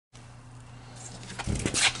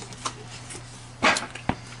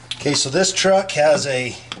Okay, so this truck has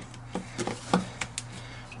a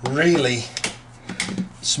really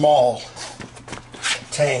small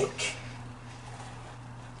tank.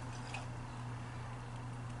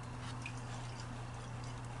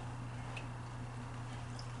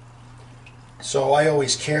 So I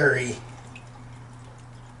always carry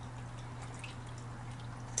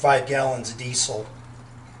 5 gallons of diesel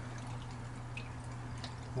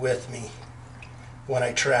with me when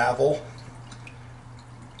I travel.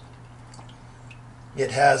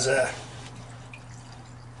 It has a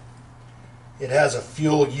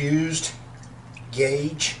fuel used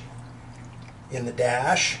gauge in the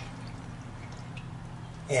dash,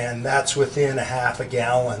 and that's within a half a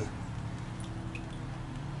gallon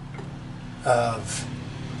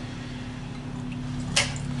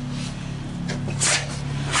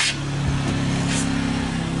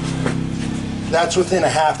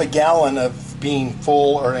of being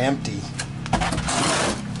full or empty.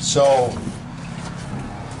 So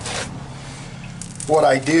what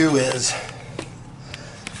I do is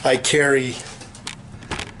I carry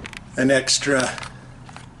an extra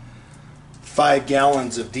 5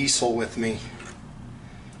 gallons of diesel with me.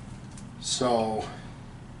 So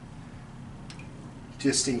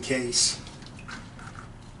just in case.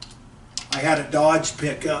 I had a Dodge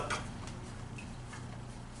pickup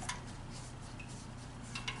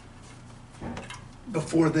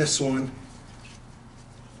before this one.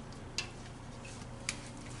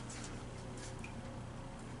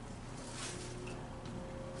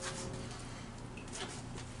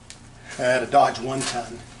 I had a Dodge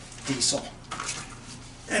 1-ton diesel,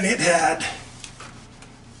 and it had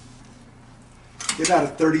a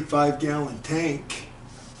 35-gallon tank.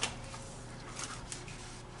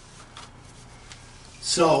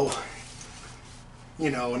 So,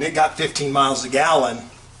 you know, and it got 15 miles a gallon,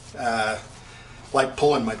 like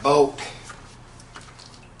pulling my boat.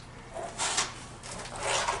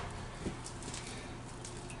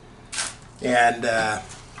 And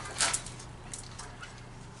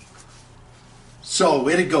so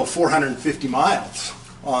it'd go 450 miles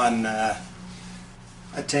on a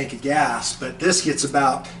tank of gas, but this gets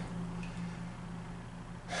about,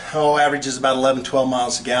 averages about 11-12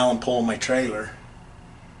 miles a gallon pulling my trailer.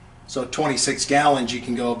 So 26 gallons, you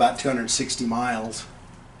can go about 260 miles.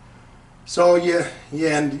 So you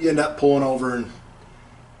end up pulling over and,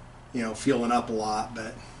 you know, fueling up a lot.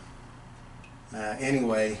 But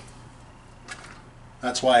anyway,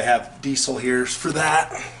 that's why I have diesel here for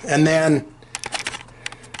that. And then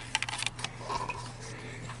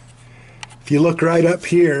if you look right up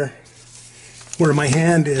here where my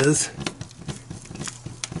hand is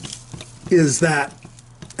that,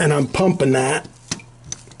 and I'm pumping that,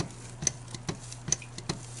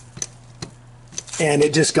 and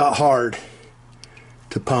it just got hard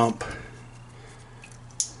to pump.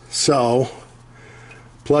 So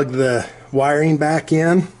plug the wiring back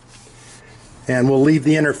in, and we'll leave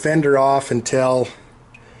the inner fender off until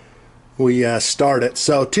we start it.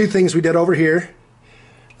 So 2 things we did over here: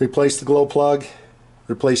 replace the glow plug,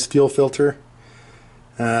 replace the fuel filter.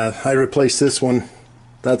 I replaced this one.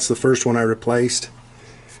 That's the first one I replaced,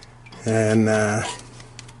 and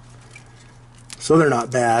so they're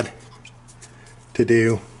not bad to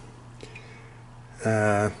do.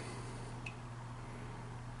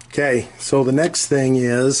 Okay, so the next thing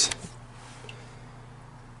is,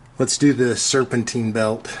 let's do the serpentine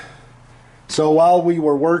belt. So while we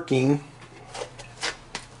were working,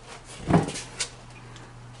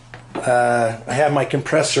 I have my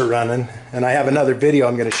compressor running, and I have another video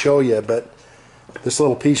I'm going to show you, but this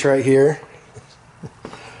little piece right here,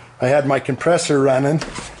 I had my compressor running,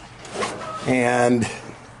 and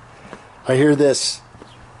I hear this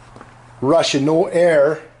rush of no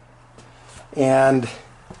air, and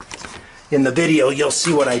in the video you'll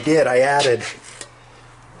see what I did. I added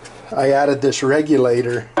this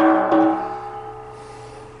regulator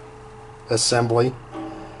assembly,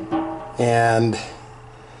 and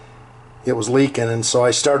it was leaking, and so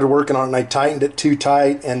I started working on it, and I tightened it too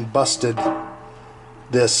tight and busted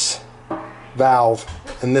this valve,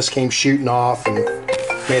 and this came shooting off and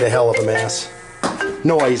made a hell of a mess.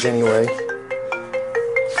 Noise anyway.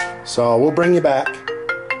 So we'll bring you back.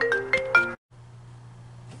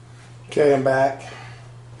 Okay, I'm back.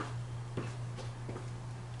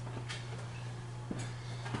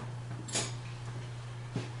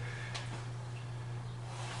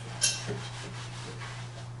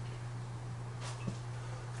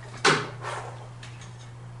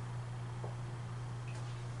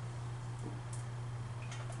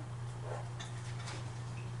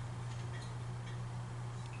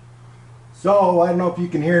 So I don't know if you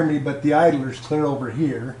can hear me, but the idler's clear over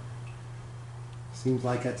here. Seems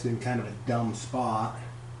like that's in kind of a dumb spot.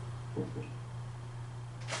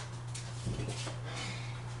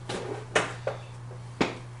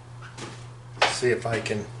 See if I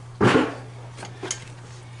can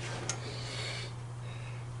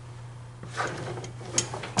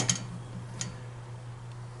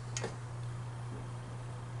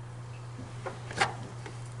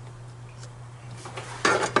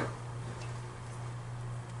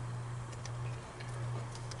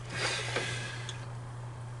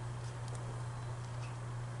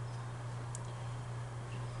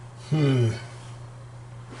do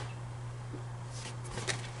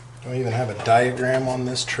I even have a diagram on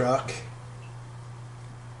this truck?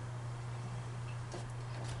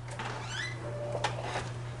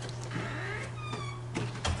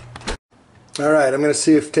 Alright, I'm going to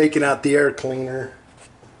see if taking out the air cleaner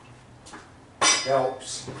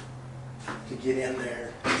helps to get in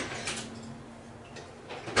there.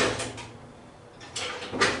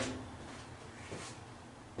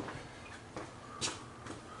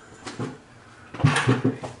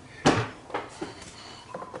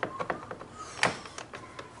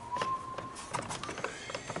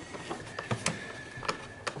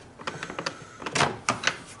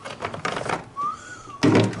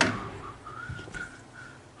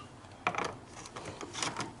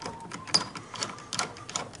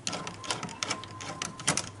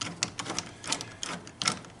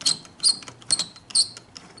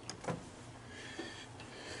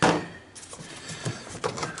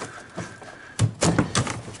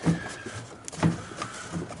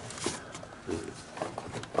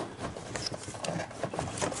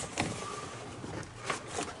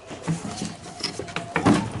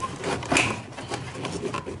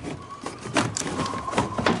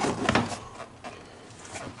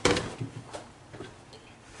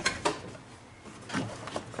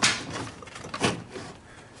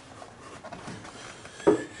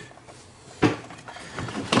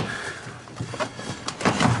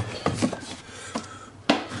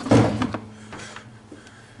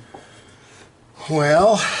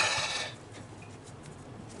 Well,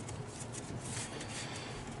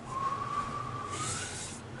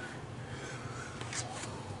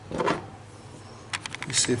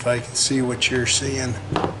 let's see if I can see what you're seeing.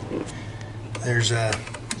 There's a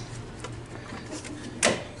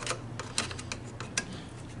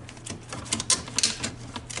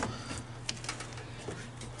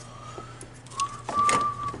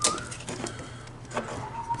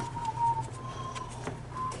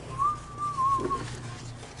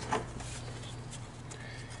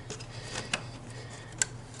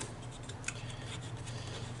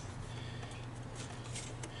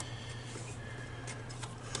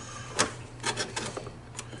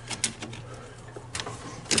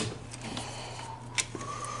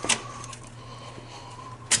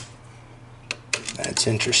that's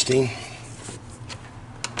interesting.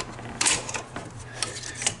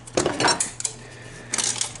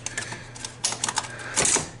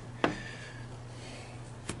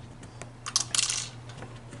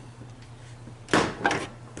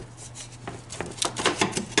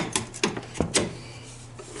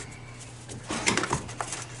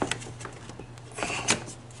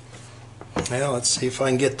 Well, let's see if I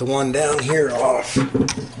can get the one down here off.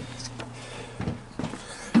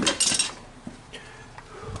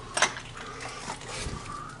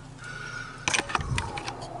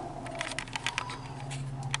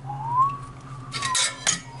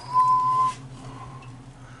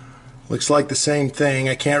 Looks like the same thing.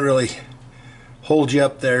 I can't really hold you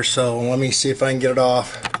up there, so let me see if I can get it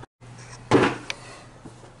off.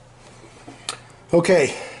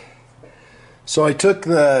 Okay, so I took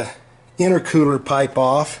the intercooler pipe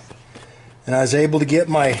off and I was able to get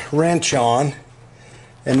my wrench on,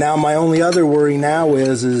 and now my only other worry now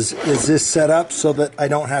is this set up so that I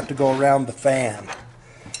don't have to go around the fan.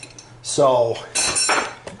 So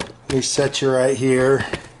let me set you right here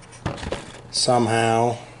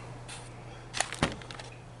somehow.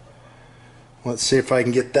 Let's see if I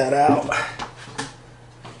can get that out.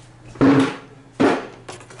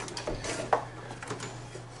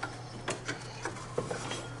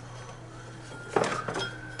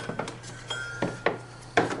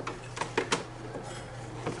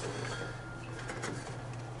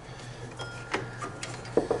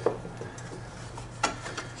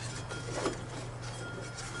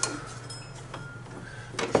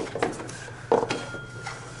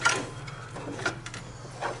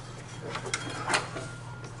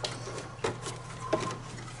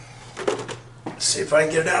 See if I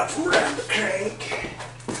can get it out from around the crank.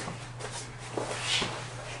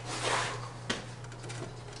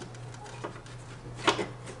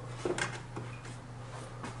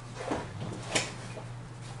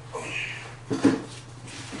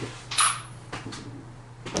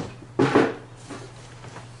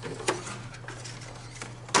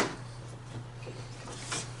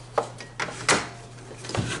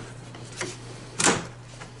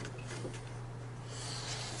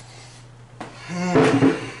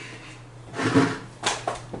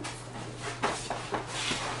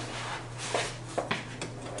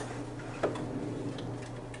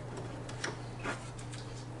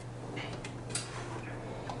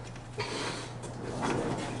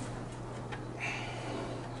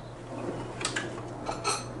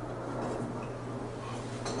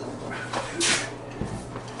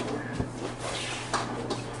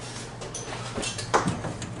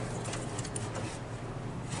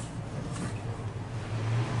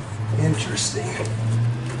 interesting.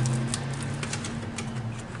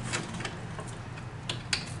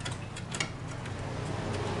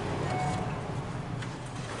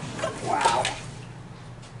 Wow.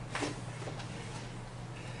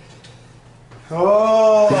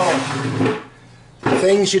 Oh,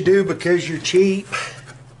 things you do because you're cheap.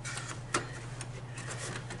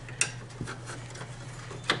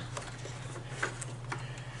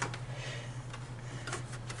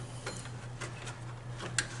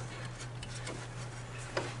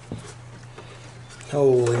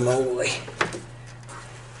 Holy moly.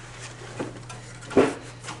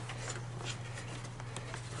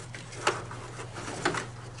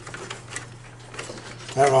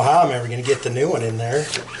 I don't know how I'm ever going to get the new one in there.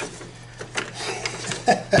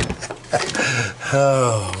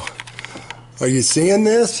 Oh, are you seeing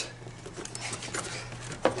this?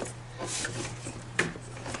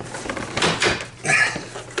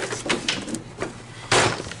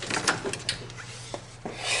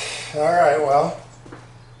 All right, well,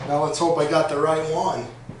 now let's hope I got the right one.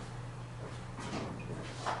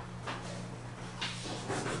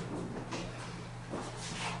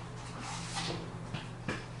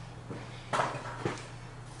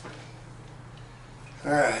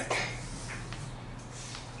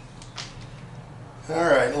 All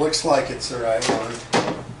right, looks like it's the right one.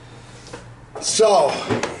 So,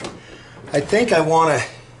 I think I want to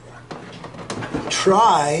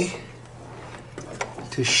try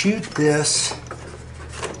to shoot this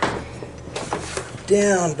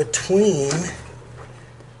down between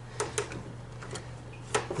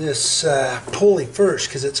this pulley first,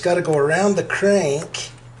 because it's got to go around the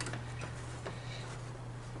crank.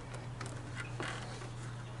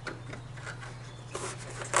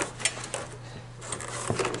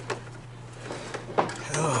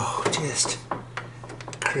 Oh, just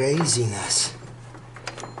craziness.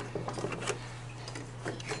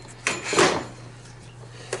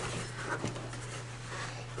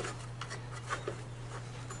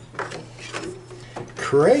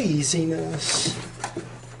 Craziness.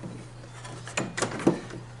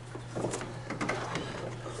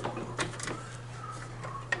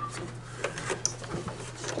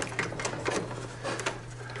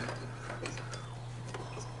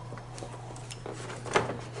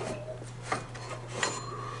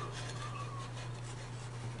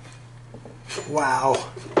 Wow.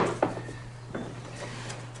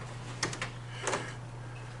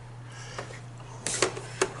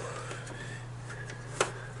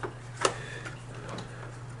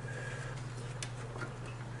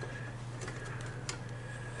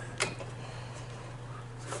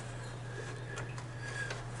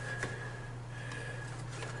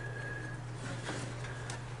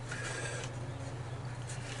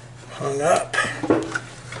 Hung up.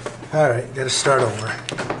 All right, got to start over.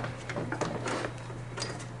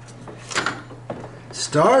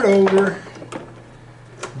 Start over.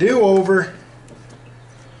 Do over.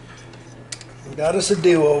 Got us a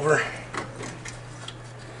do over.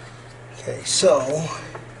 Okay, so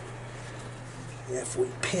if we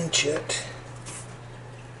pinch it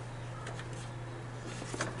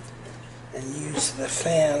and use the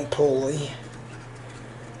fan pulley,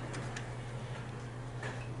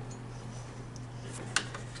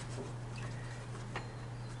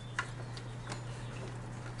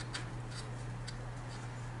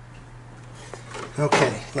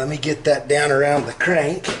 okay, let me get that down around the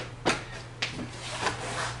crank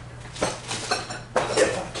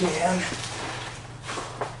if I can.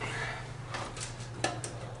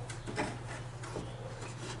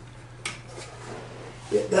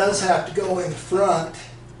 It does have to go in front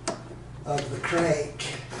of the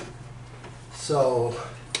crank, so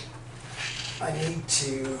I need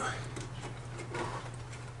to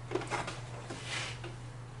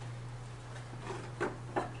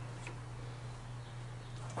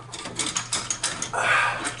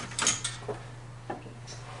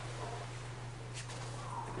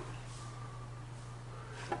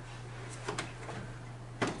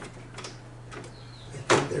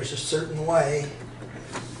there's a certain way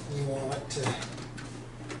you want it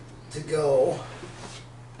to go.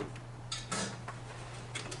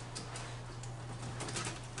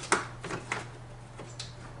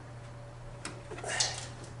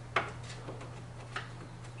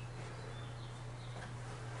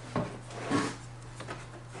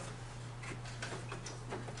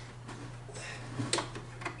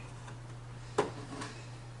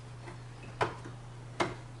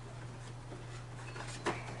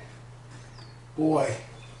 Boy,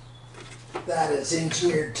 that is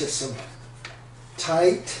engineered to some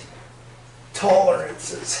tight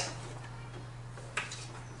tolerances.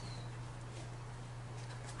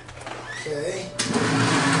 Okay.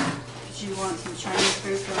 Did you want some Chinese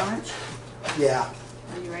food for lunch? Yeah.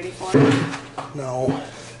 Are you ready for it? No.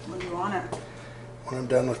 When do you want it? When I'm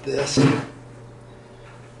done with this.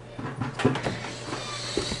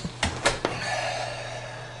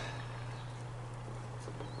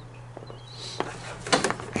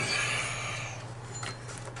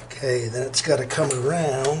 Okay, then it's got to come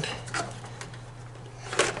around.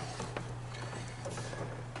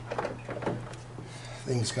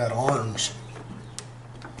 Thing's got arms.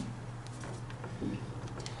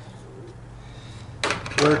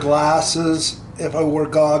 Wear glasses. If I wore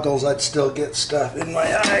goggles, I'd still get stuff in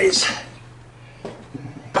my eyes.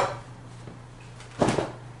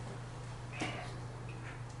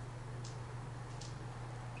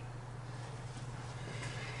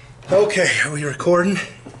 Okay, are we recording?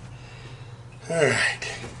 All right.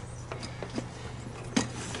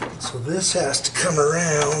 So this has to come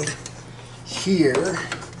around here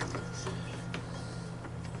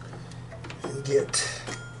and get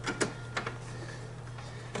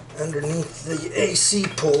underneath the AC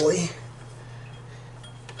pulley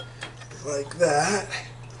like that,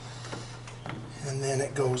 and then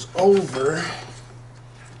it goes over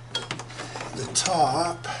the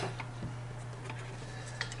top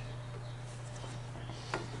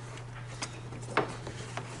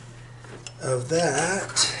of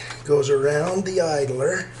that, goes around the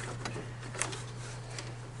idler.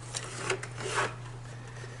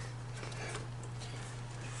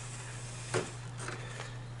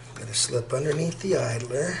 Gotta slip underneath the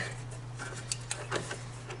idler.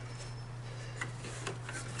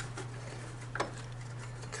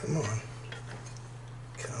 Come on.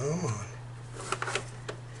 Come on.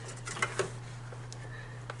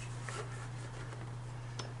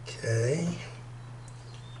 Okay.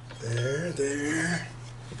 There.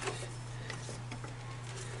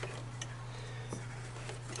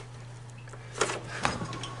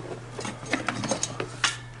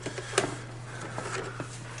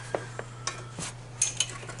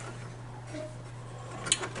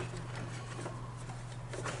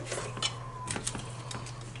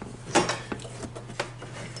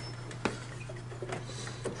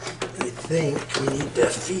 I think we need to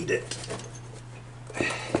feed it.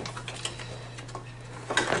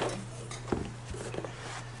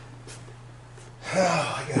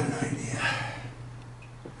 Oh, I got an idea.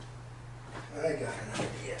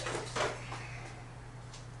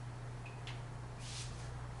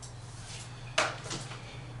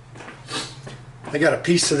 I got a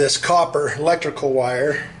piece of this copper electrical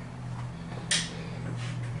wire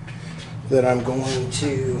that I'm going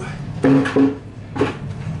to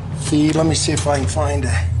feed. Let me see if I can find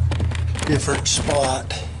a different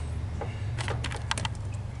spot.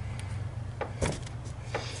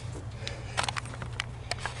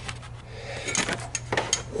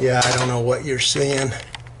 Yeah, I don't know what you're seeing,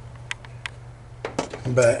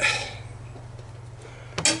 but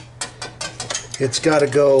it's got to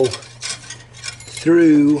go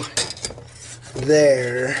through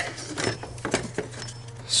there.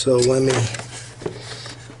 So let me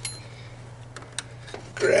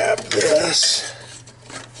grab this.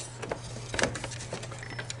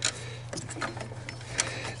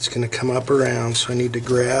 It's going to come up around, so I need to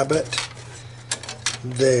grab it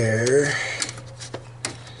there.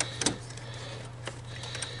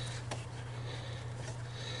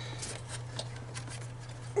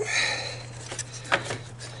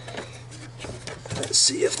 Let's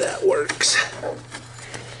see if that works.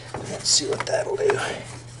 Let's see what that'll do.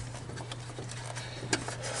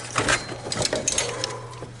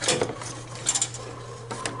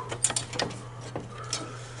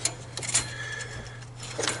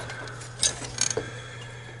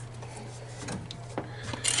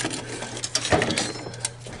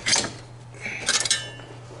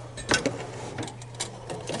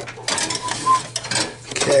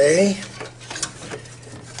 Okay,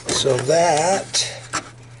 so that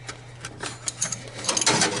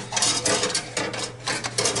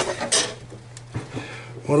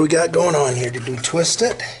what do we got going on here? Did we twist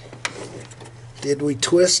it? Did we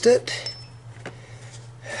twist it?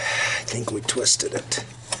 I think we twisted it.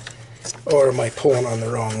 Or am I pulling on the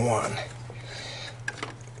wrong one?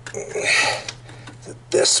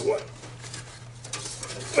 This one.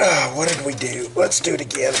 Oh, what did we do? Let's do it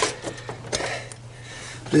again.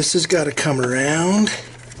 This has got to come around.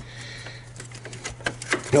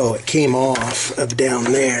 Oh, it came off of down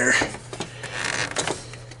there.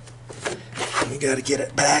 We got to get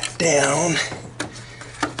it back down.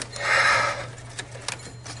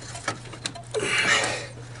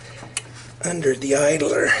 Under the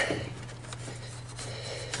idler.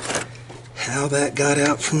 How that got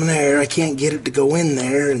out from there, I can't get it to go in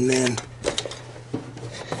there, and then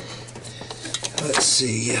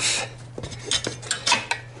see if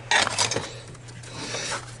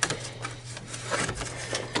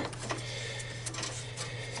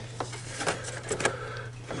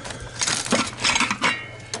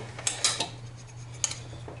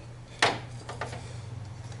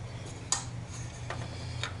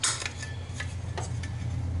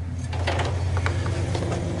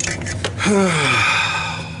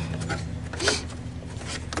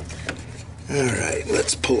Alright,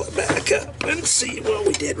 let's pull it back up and see what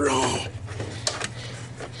we did wrong.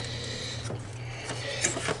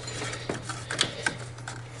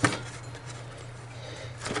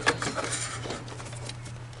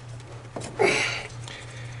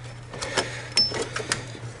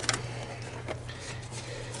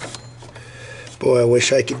 Boy, I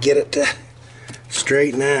wish I could get it to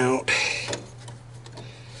straighten out.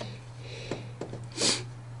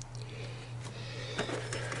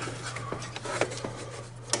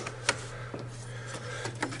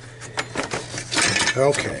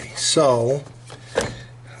 Okay, so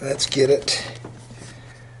let's get it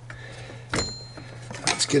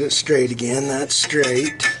straight again. That's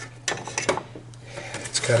straight.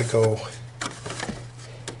 It's got to go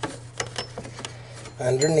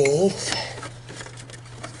underneath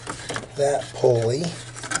that pulley,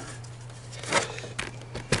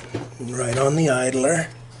 right on the idler,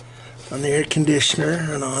 on the air conditioner,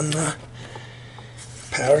 and on the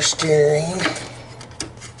power steering.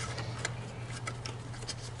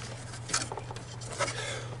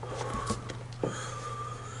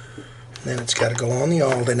 Then it's got to go on the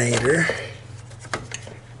alternator,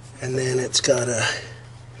 and then it's got to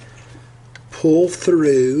pull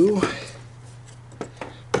through.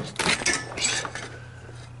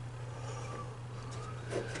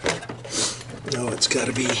 No, it's got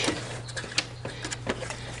to be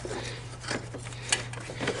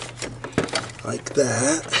like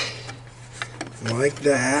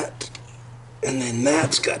that, and then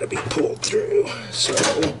that's got to be pulled through. So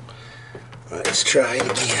let's try it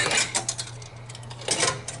again.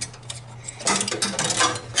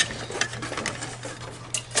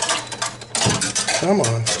 Come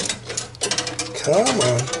on. Come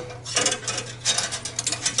on.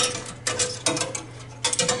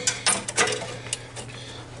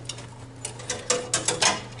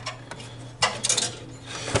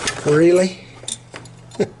 Really?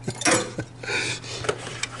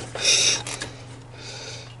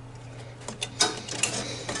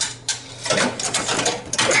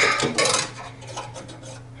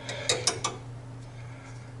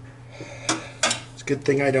 It's a good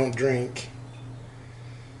thing I don't drink.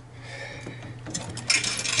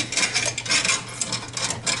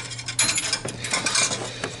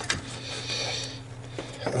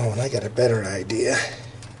 Oh, and I got a better idea.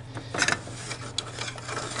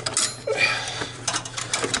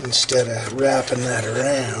 Instead of wrapping that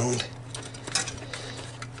around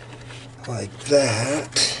like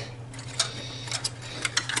that,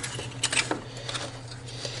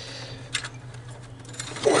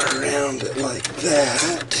 or around it like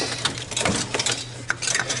that,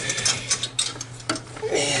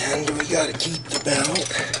 and we got to keep the belt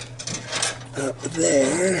up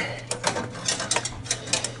there.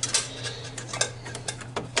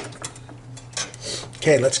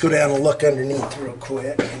 Okay, let's go down and look underneath real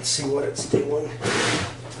quick and see what it's doing.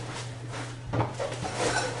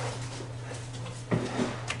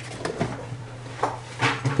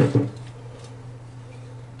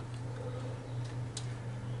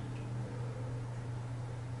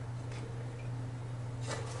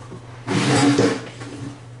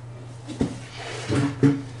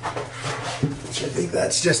 I think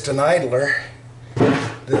that's just an idler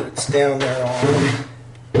that it's down there on.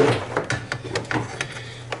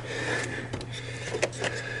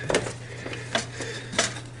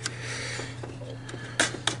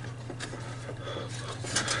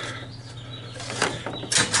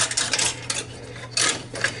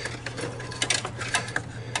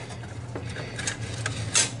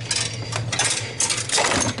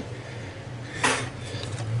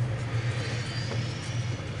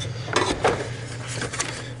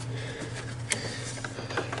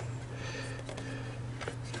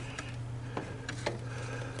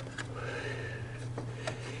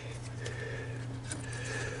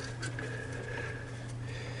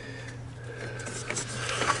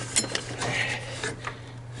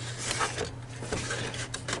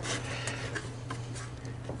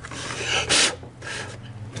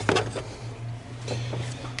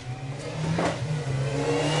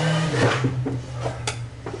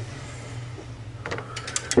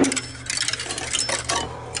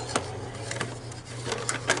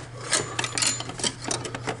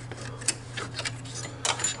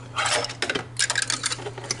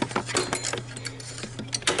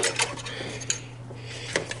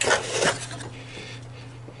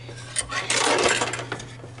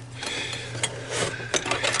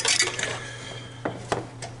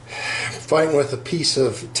 fighting with a piece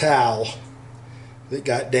of towel that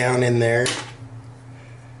got down in there.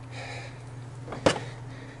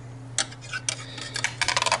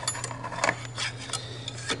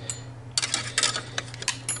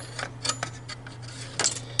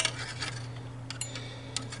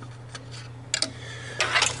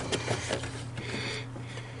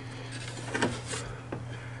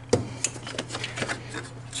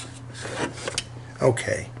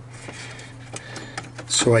 Okay,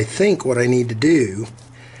 so I think what I need to do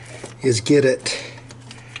is get it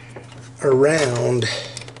around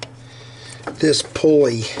this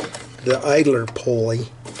pulley, the idler pulley.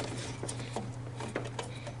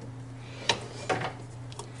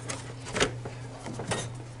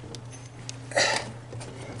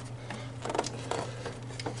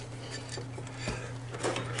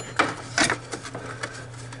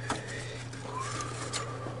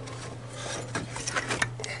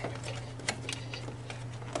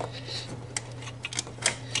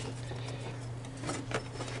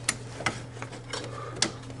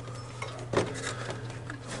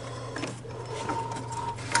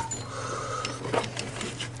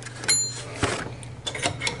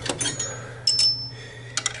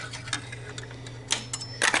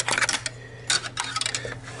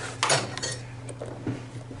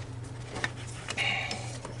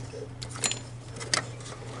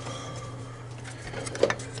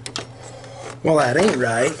 Well, that ain't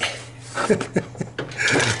right.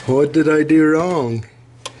 What did I do wrong?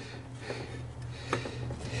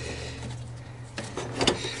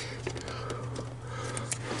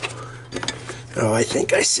 Oh, I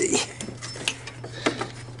think I see.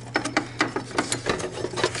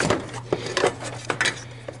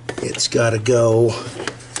 It's got to go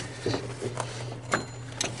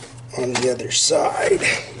on the other side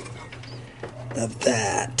of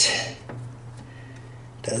that,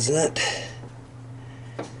 doesn't it?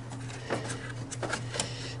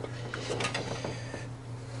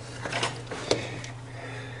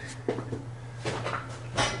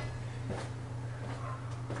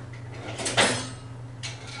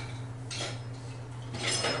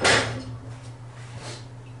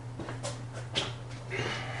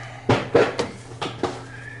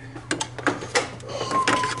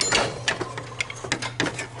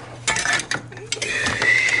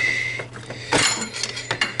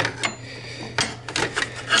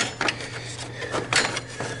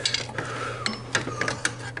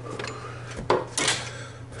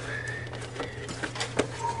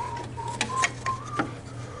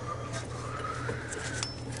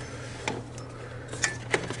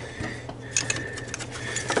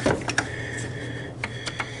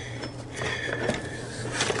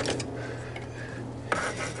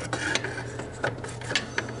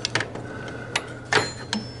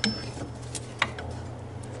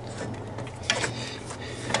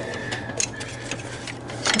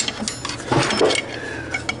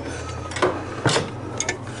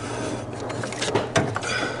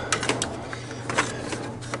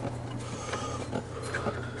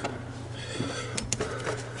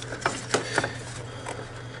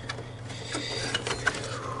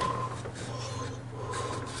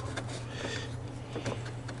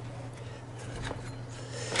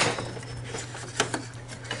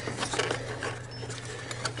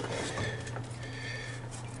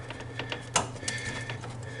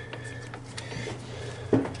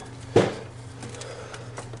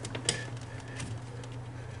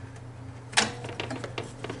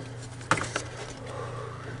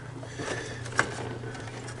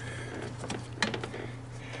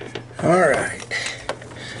 All right,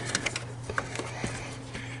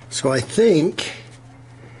 so I think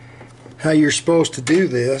how you're supposed to do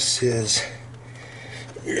this is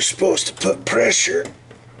you're supposed to put pressure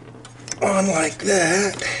on like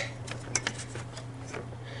that.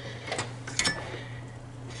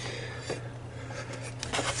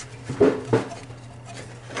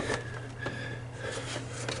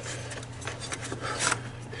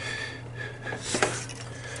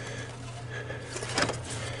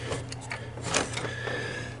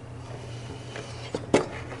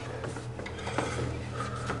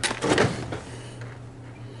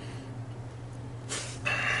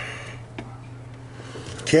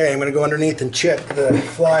 Okay, I'm going to go underneath and check the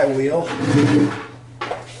flywheel.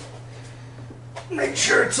 Make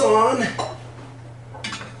sure it's on.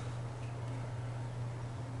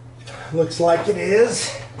 Looks like it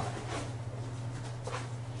is.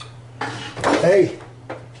 Hey,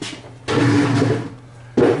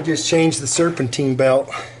 we just changed the serpentine belt.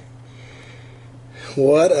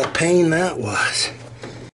 What a pain that was.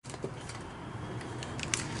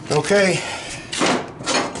 Okay.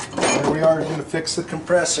 We are going to fix the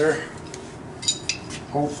compressor,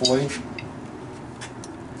 hopefully.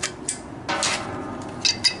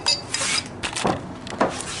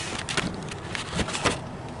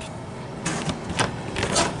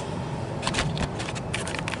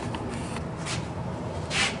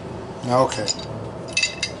 Okay.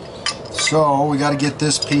 So we got to get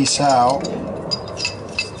this piece out.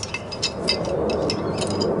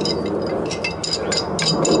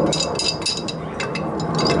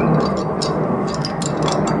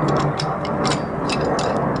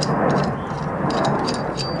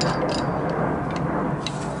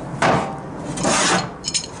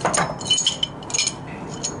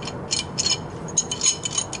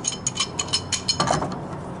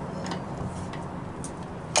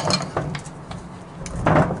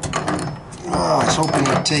 Oh, I was hoping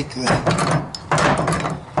to take the...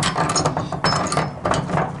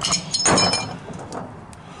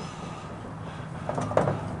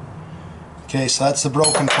 Okay, so that's the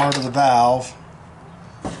broken part of the valve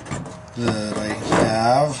that I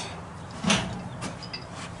have.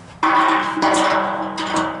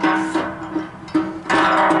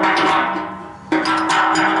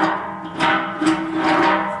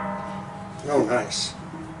 Oh, nice.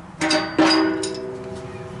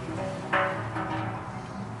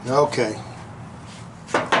 Okay.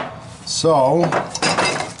 So,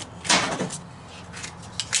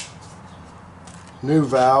 new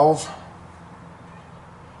valve.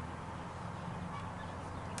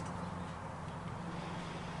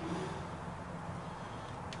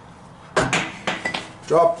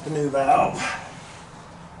 Drop the new valve.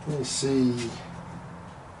 Let me see.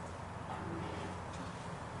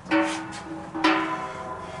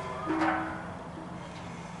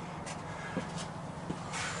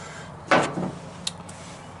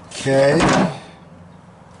 Okay.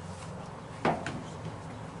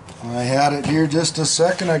 I had it here just a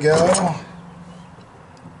second ago.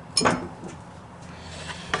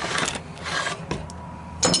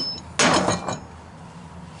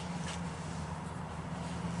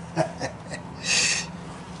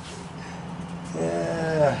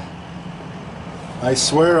 Yeah. I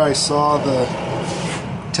swear I saw the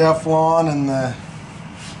Teflon and the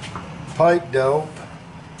pipe dope.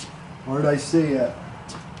 Where'd I see it?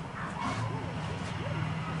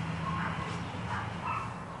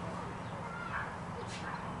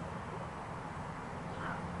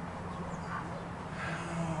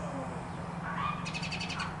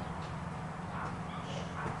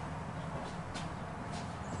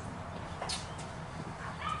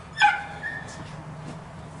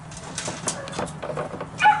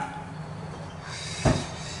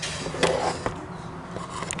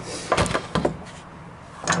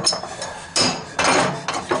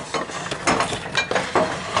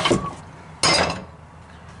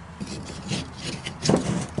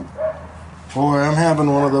 Boy, I'm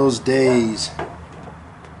having one of those days.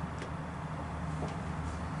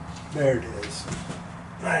 There it is.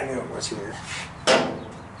 I knew it was here.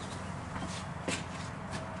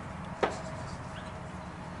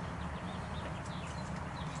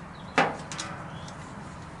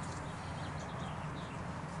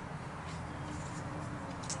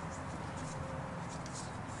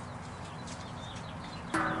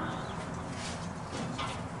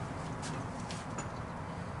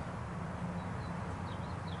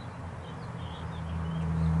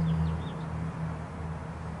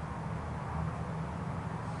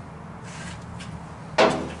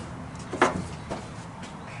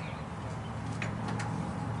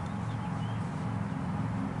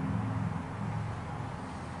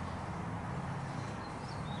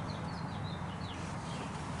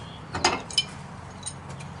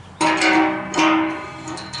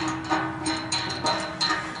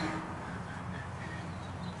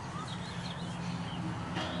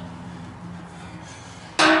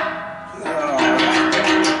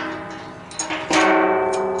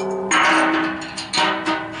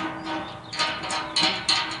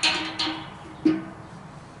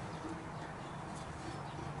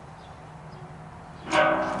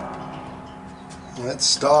 Let's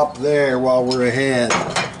stop there while we're ahead.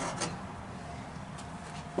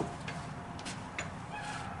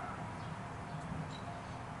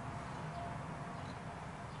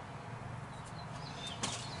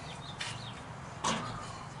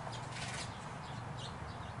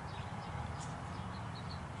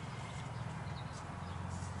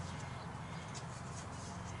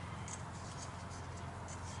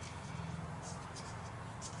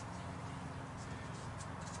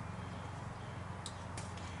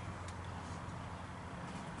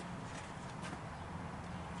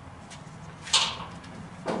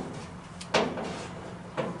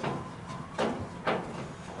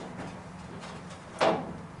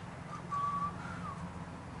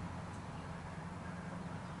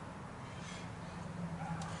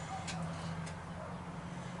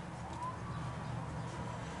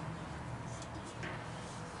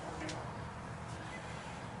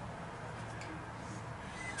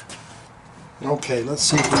 Okay, let's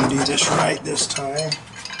see if we can do this right this time.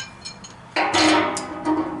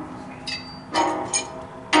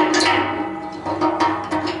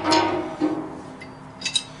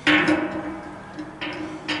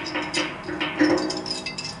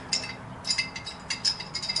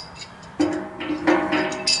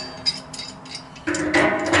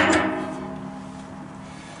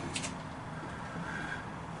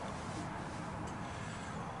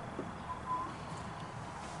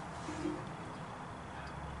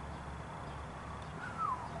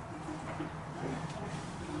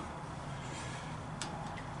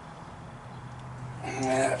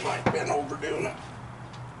 That might have been overdoing it.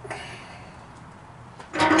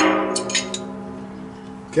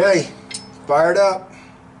 Okay, fired up.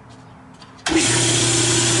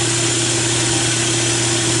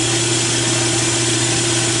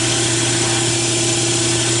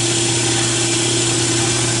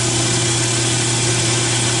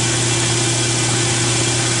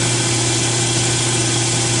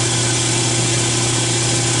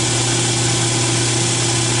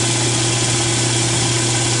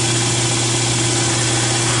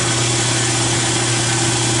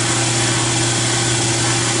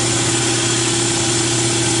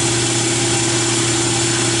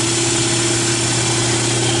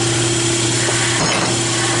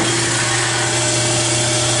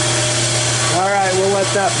 We'll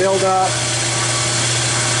let that build up.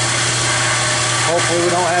 Hopefully we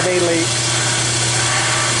don't have any leaks.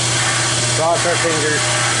 Cross our fingers.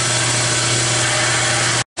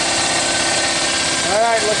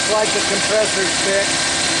 Alright, looks like the compressor's fixed.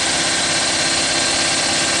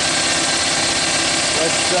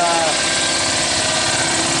 Let's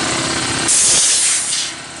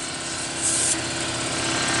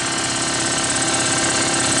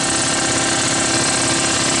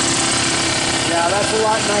yeah, that's a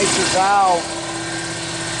lot nicer valve.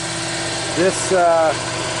 This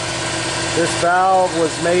valve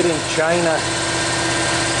was made in China.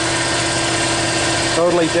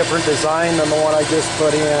 Totally different design than the one I just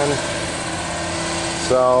put in.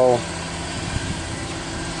 So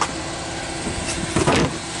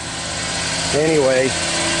anyway,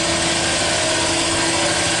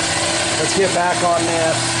 let's get back on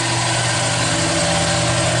this.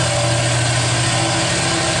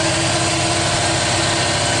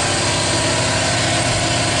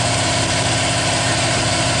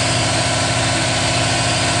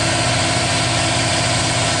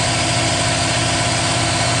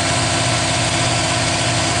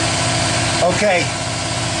 Okay.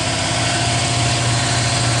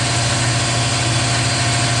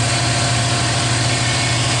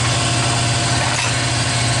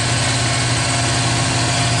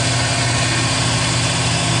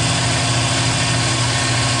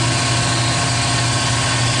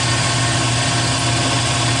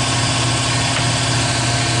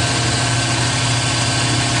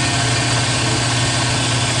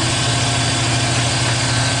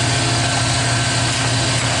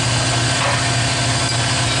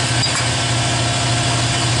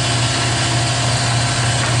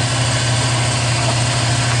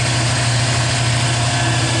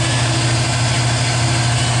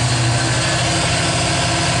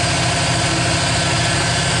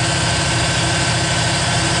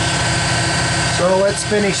 So let's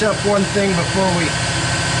finish up one thing before we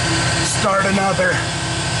start another.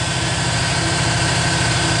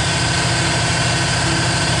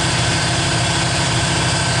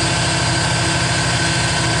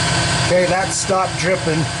 Okay, that stopped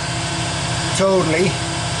dripping totally,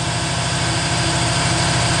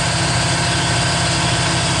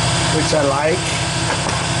 which I like.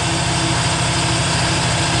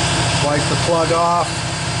 Wipe the plug off.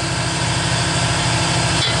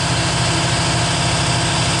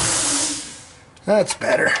 That's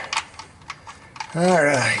better. All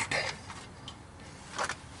right.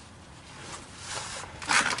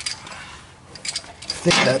 I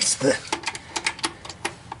think that's the,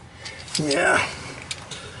 yeah,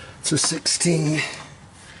 it's a 16.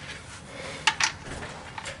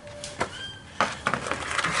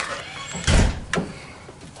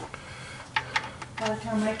 By the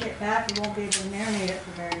time I get back, you won't be able to marinate it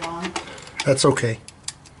for very long. That's okay.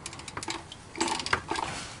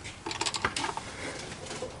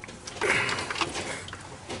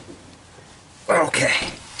 Okay.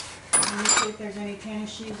 Let me see if there's any tennis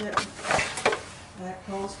shoes that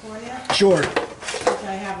calls for you. Sure. Which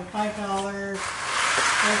I have a $5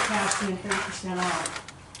 cash and 30% off.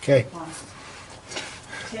 Okay.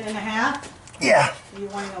 10.5? Yeah. Are you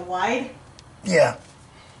wanting a wide? Yeah.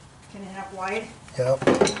 10.5 wide?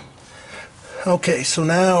 Yep. Okay, so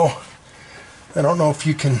now, I don't know if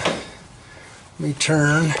you can, let me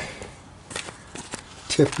turn.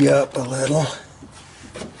 tip you up a little.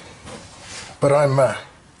 But I'm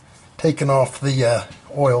taking off the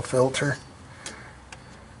oil filter.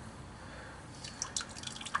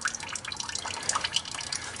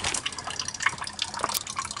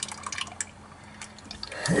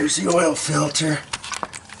 Here's the oil filter.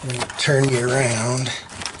 I'm going to turn you around.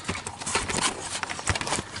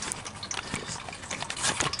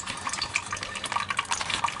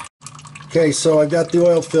 Okay, so I've got the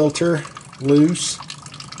oil filter loose.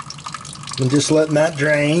 I'm just letting that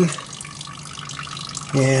drain.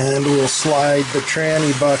 And we'll slide the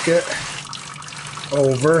tranny bucket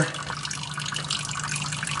over.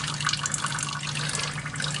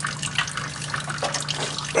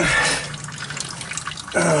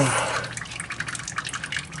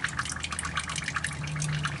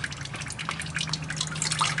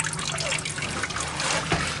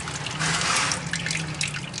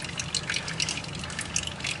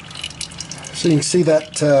 So you can see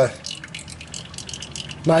that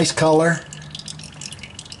nice color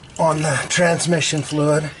on the transmission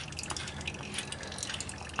fluid.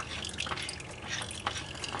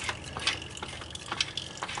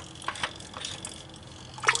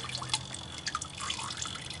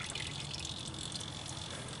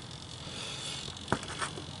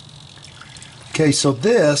 Okay, so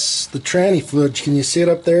this, the tranny fluid, can you see it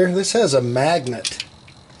up there? This has a magnet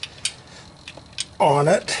on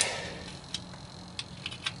it.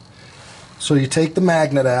 So you take the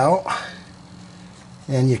magnet out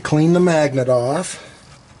and you clean the magnet off.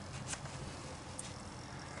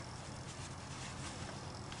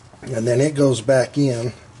 And then it goes back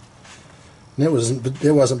in. And it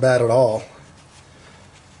wasn't bad at all.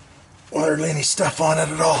 Hardly any stuff on it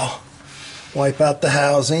at all. Wipe out the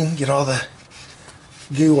housing, get all the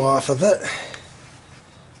goo off of it.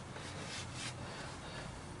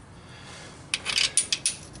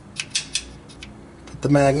 Put the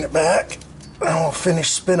magnet back. And we'll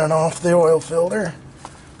finish spinning off the oil filter.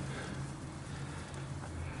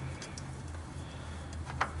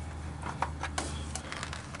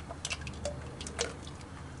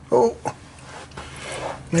 Oh,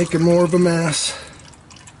 making more of a mess.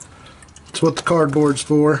 That's what the cardboard's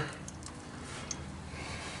for.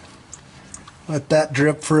 Let that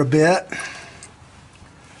drip for a bit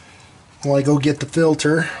while I go get the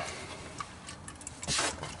filter.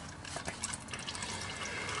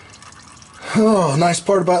 Oh, nice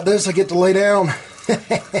part about this, I get to lay down.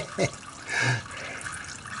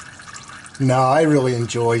 No, I really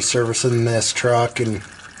enjoy servicing this truck, and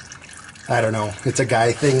I don't know, it's a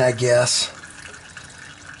guy thing, I guess.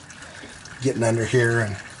 Getting under here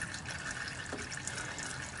and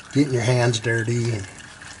getting your hands dirty. And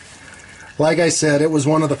like I said, it was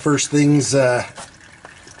one of the first things I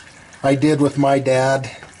did with my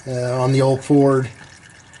dad on the old Ford.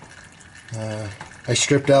 I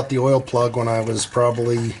stripped out the oil plug when I was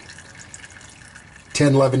probably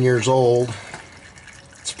 10, 11 years old.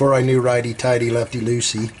 It's before I knew righty-tighty,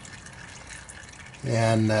 lefty-loosey.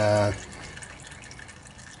 And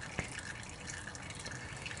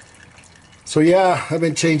so yeah, I've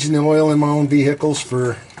been changing the oil in my own vehicles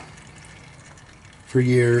for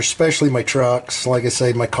years, especially my trucks. Like I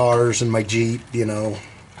say, my cars and my Jeep, you know,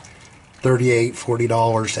 $38,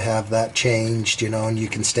 $40 to have that changed, you know, and you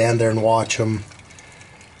can stand there and watch them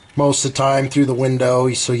most of the time through the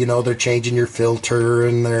window, so you know they're changing your filter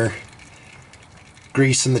and they're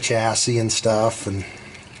greasing the chassis and stuff. And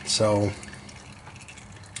so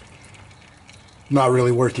not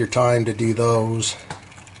really worth your time to do those.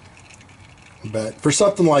 But for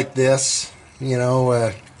something like this, you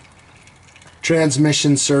know,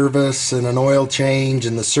 transmission service and an oil change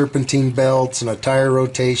and the serpentine belts and a tire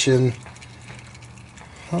rotation,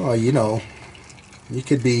 oh, you know, you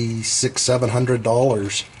could be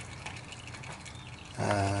 $600-700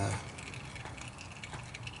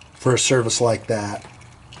 for a service like that.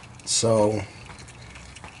 So,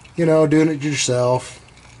 you know, doing it yourself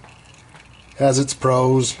has its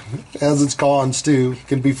pros, has its cons too. It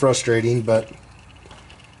can be frustrating, but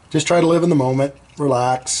just try to live in the moment,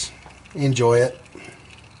 relax, enjoy it.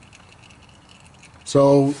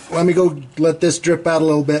 So let me go let this drip out a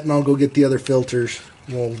little bit, and I'll go get the other filters.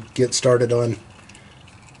 We'll get started on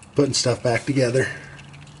putting stuff back together.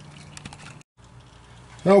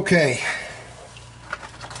 Okay.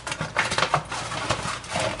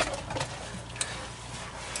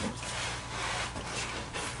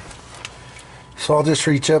 So I'll just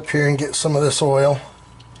reach up here and get some of this oil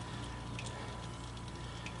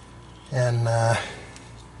and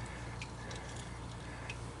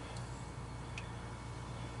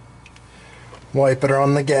wipe it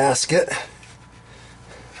on the gasket.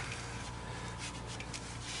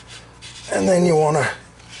 And then you want to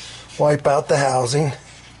wipe out the housing.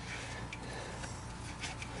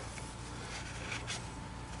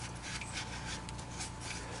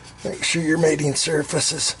 Make sure your mating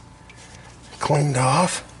surface is cleaned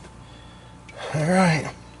off. All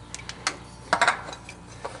right.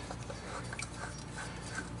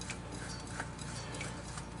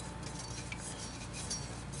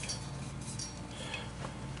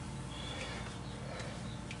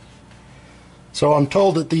 So I'm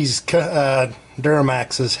told that these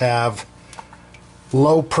Duramaxes have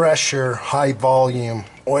low pressure, high volume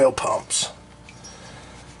oil pumps.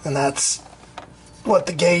 And that's what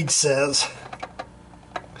the gauge says.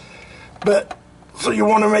 But, so you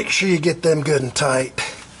want to make sure you get them good and tight.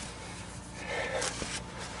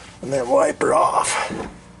 And then wipe her off.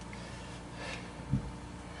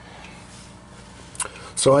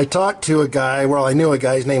 So I talked to a guy, well, I knew a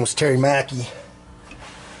guy, his name was Terry Mackey.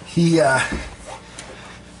 He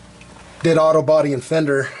did auto body and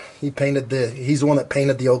fender. He's the one that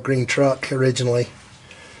painted the old green truck originally.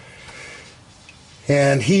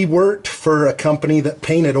 And he worked for a company that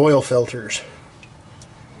painted oil filters.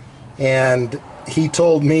 And he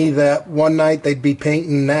told me that one night they'd be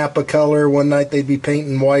painting Napa color, one night they'd be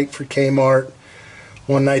painting white for Kmart,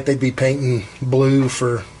 one night they'd be painting blue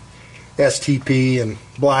for STP and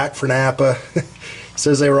black for Napa.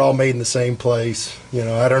 Says they were all made in the same place. You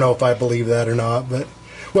know, I don't know if I believe that or not, but,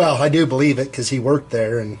 well, I do believe it because he worked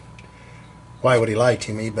there, and why would he lie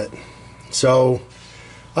to me? But, so,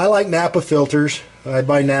 I like Napa filters. I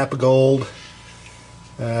buy Napa Gold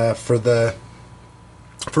for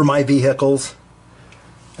my vehicles.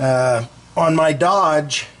 On my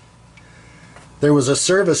Dodge, there was a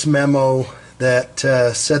service memo that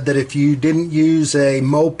said that if you didn't use a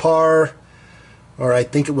Mopar, or I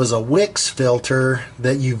think it was a Wix filter,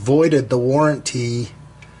 that you voided the warranty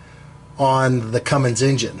on the Cummins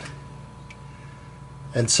engine.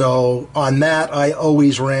 And so on that, I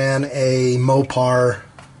always ran a Mopar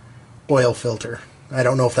oil filter. I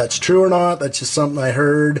don't know if that's true or not. That's just something I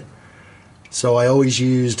heard. So I always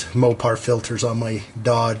used Mopar filters on my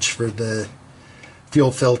Dodge for the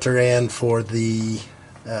fuel filter and for the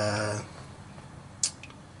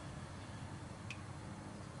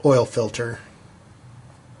oil filter.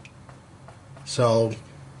 So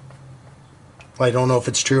I don't know if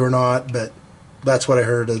it's true or not, but that's what I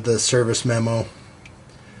heard of the service memo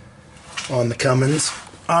on the Cummins.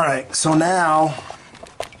 Alright, so now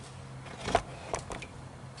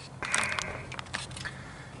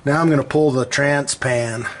I'm going to pull the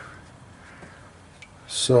transpan.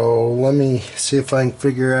 So let me see if I can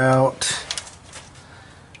figure out.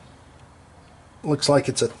 Looks like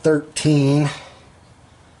it's a 13.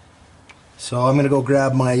 So I'm going to go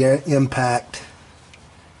grab my impact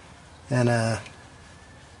and a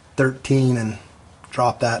 13 and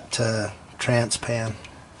drop that transpan.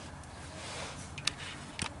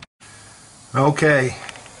 Okay,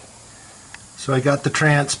 so I got the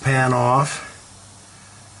transpan off.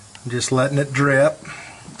 I'm just letting it drip.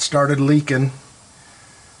 It started leaking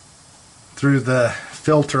through the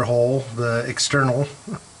filter hole, the external.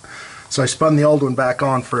 So I spun the old one back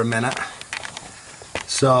on for a minute.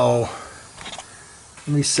 So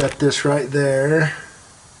let me set this right there.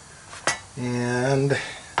 And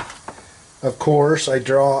of course I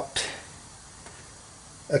dropped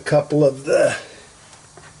a couple of the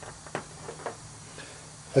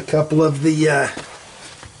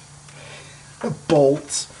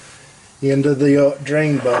bolts into the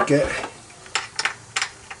drain bucket.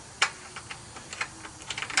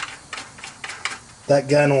 That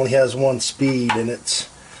gun only has one speed and it's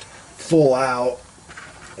full out.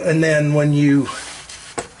 And then when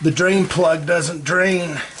the drain plug doesn't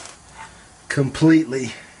drain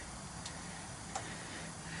completely.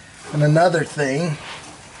 And another thing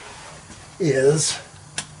is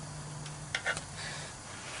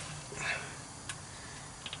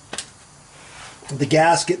the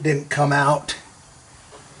gasket didn't come out.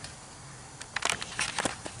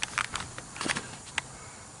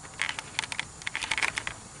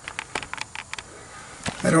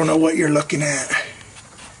 I don't know what you're looking at.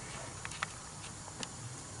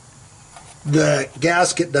 The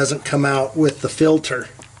gasket doesn't come out with the filter,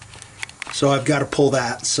 so I've got to pull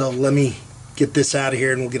that. So let me get this out of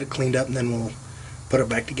here and we'll get it cleaned up and then we'll put it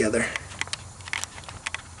back together.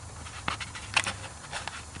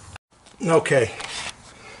 Okay,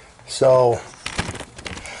 so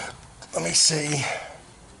let me see.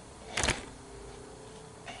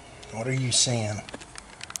 What are you seeing?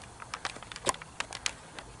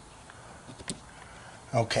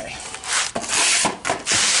 Okay.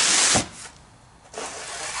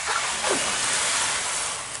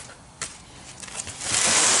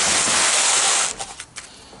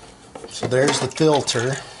 So there's the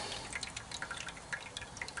filter.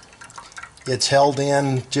 It's held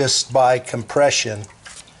in just by compression.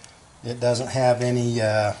 It doesn't have any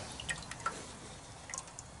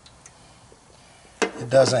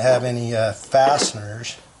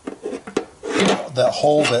fasteners that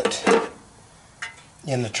hold it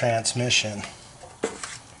in the transmission.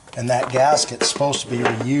 And that gasket's supposed to be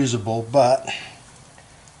reusable, but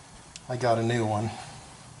I got a new one.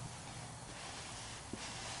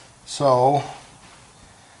 So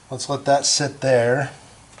let's let that sit there.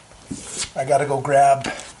 I gotta go grab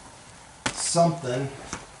something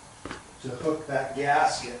to hook that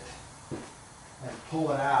gasket and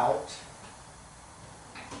pull it out.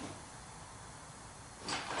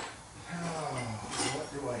 Oh,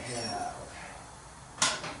 what do I have?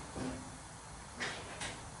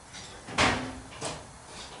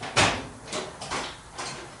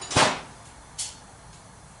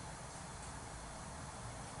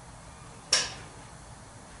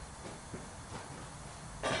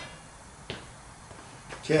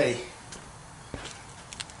 Okay,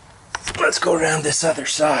 let's go around this other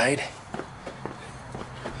side.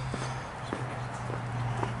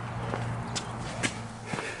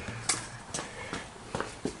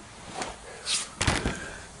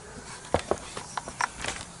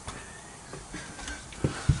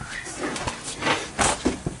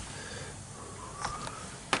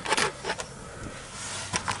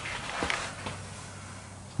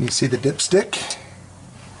 You see the dipstick?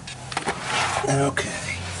 Okay.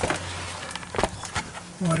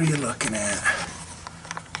 What are you looking at?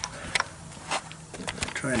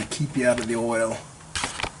 Trying to keep you out of the oil.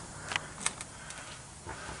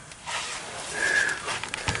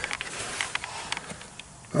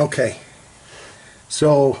 Okay.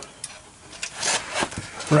 So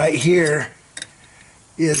right here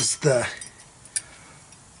is the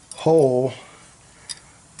hole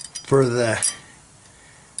for the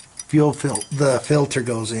the filter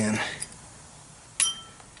goes in.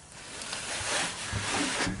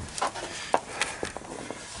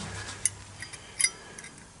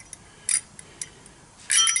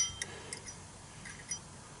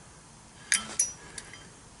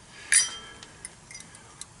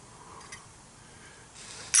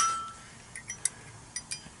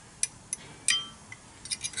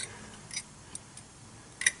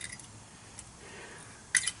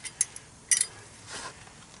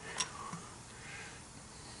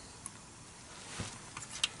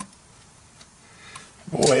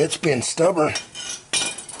 Boy, it's been stubborn.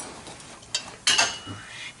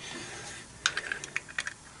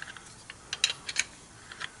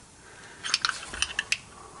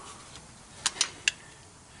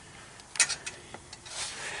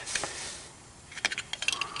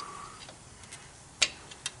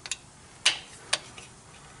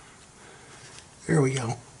 There we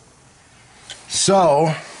go.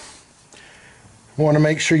 So, you want to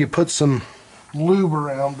make sure you put some lube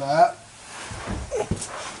around that.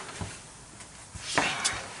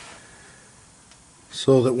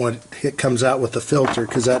 So that when it comes out with the filter,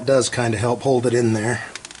 because that does kind of help hold it in there.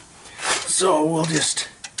 So we'll just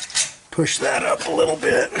push that up a little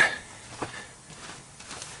bit.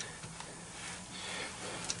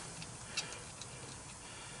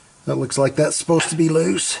 That looks like that's supposed to be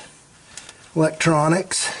loose.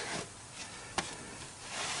 Electronics.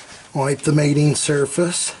 Wipe the mating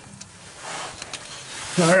surface.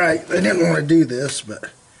 Alright, I didn't want to do this, but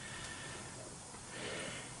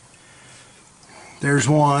there's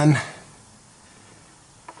one.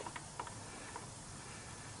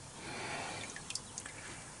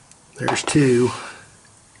 There's two.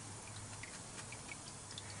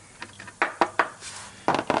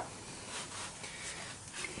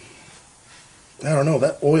 I don't know,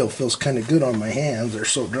 that oil feels kind of good on my hands. They're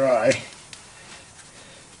so dry.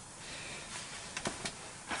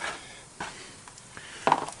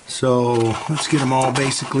 So let's get them all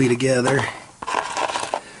basically together.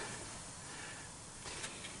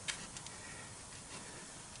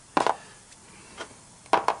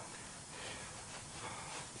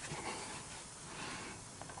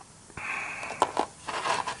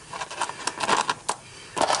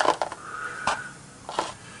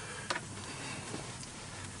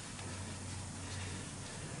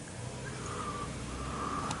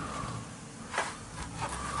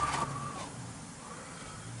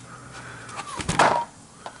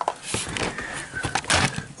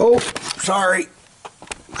 Oh, sorry.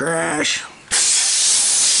 Crash.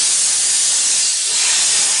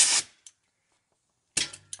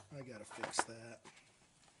 I gotta fix that.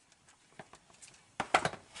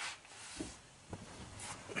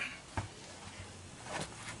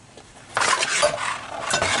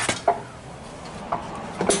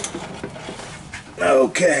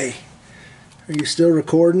 Okay. Are you still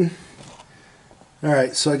recording?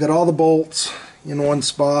 Alright, so I got all the bolts in one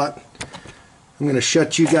spot. I'm going to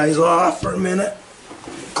shut you guys off for a minute,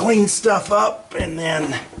 clean stuff up, and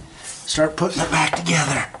then start putting it back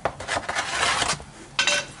together.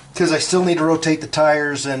 Because I still need to rotate the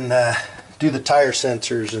tires and do the tire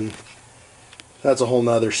sensors, and that's a whole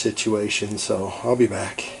nother situation, so I'll be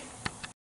back.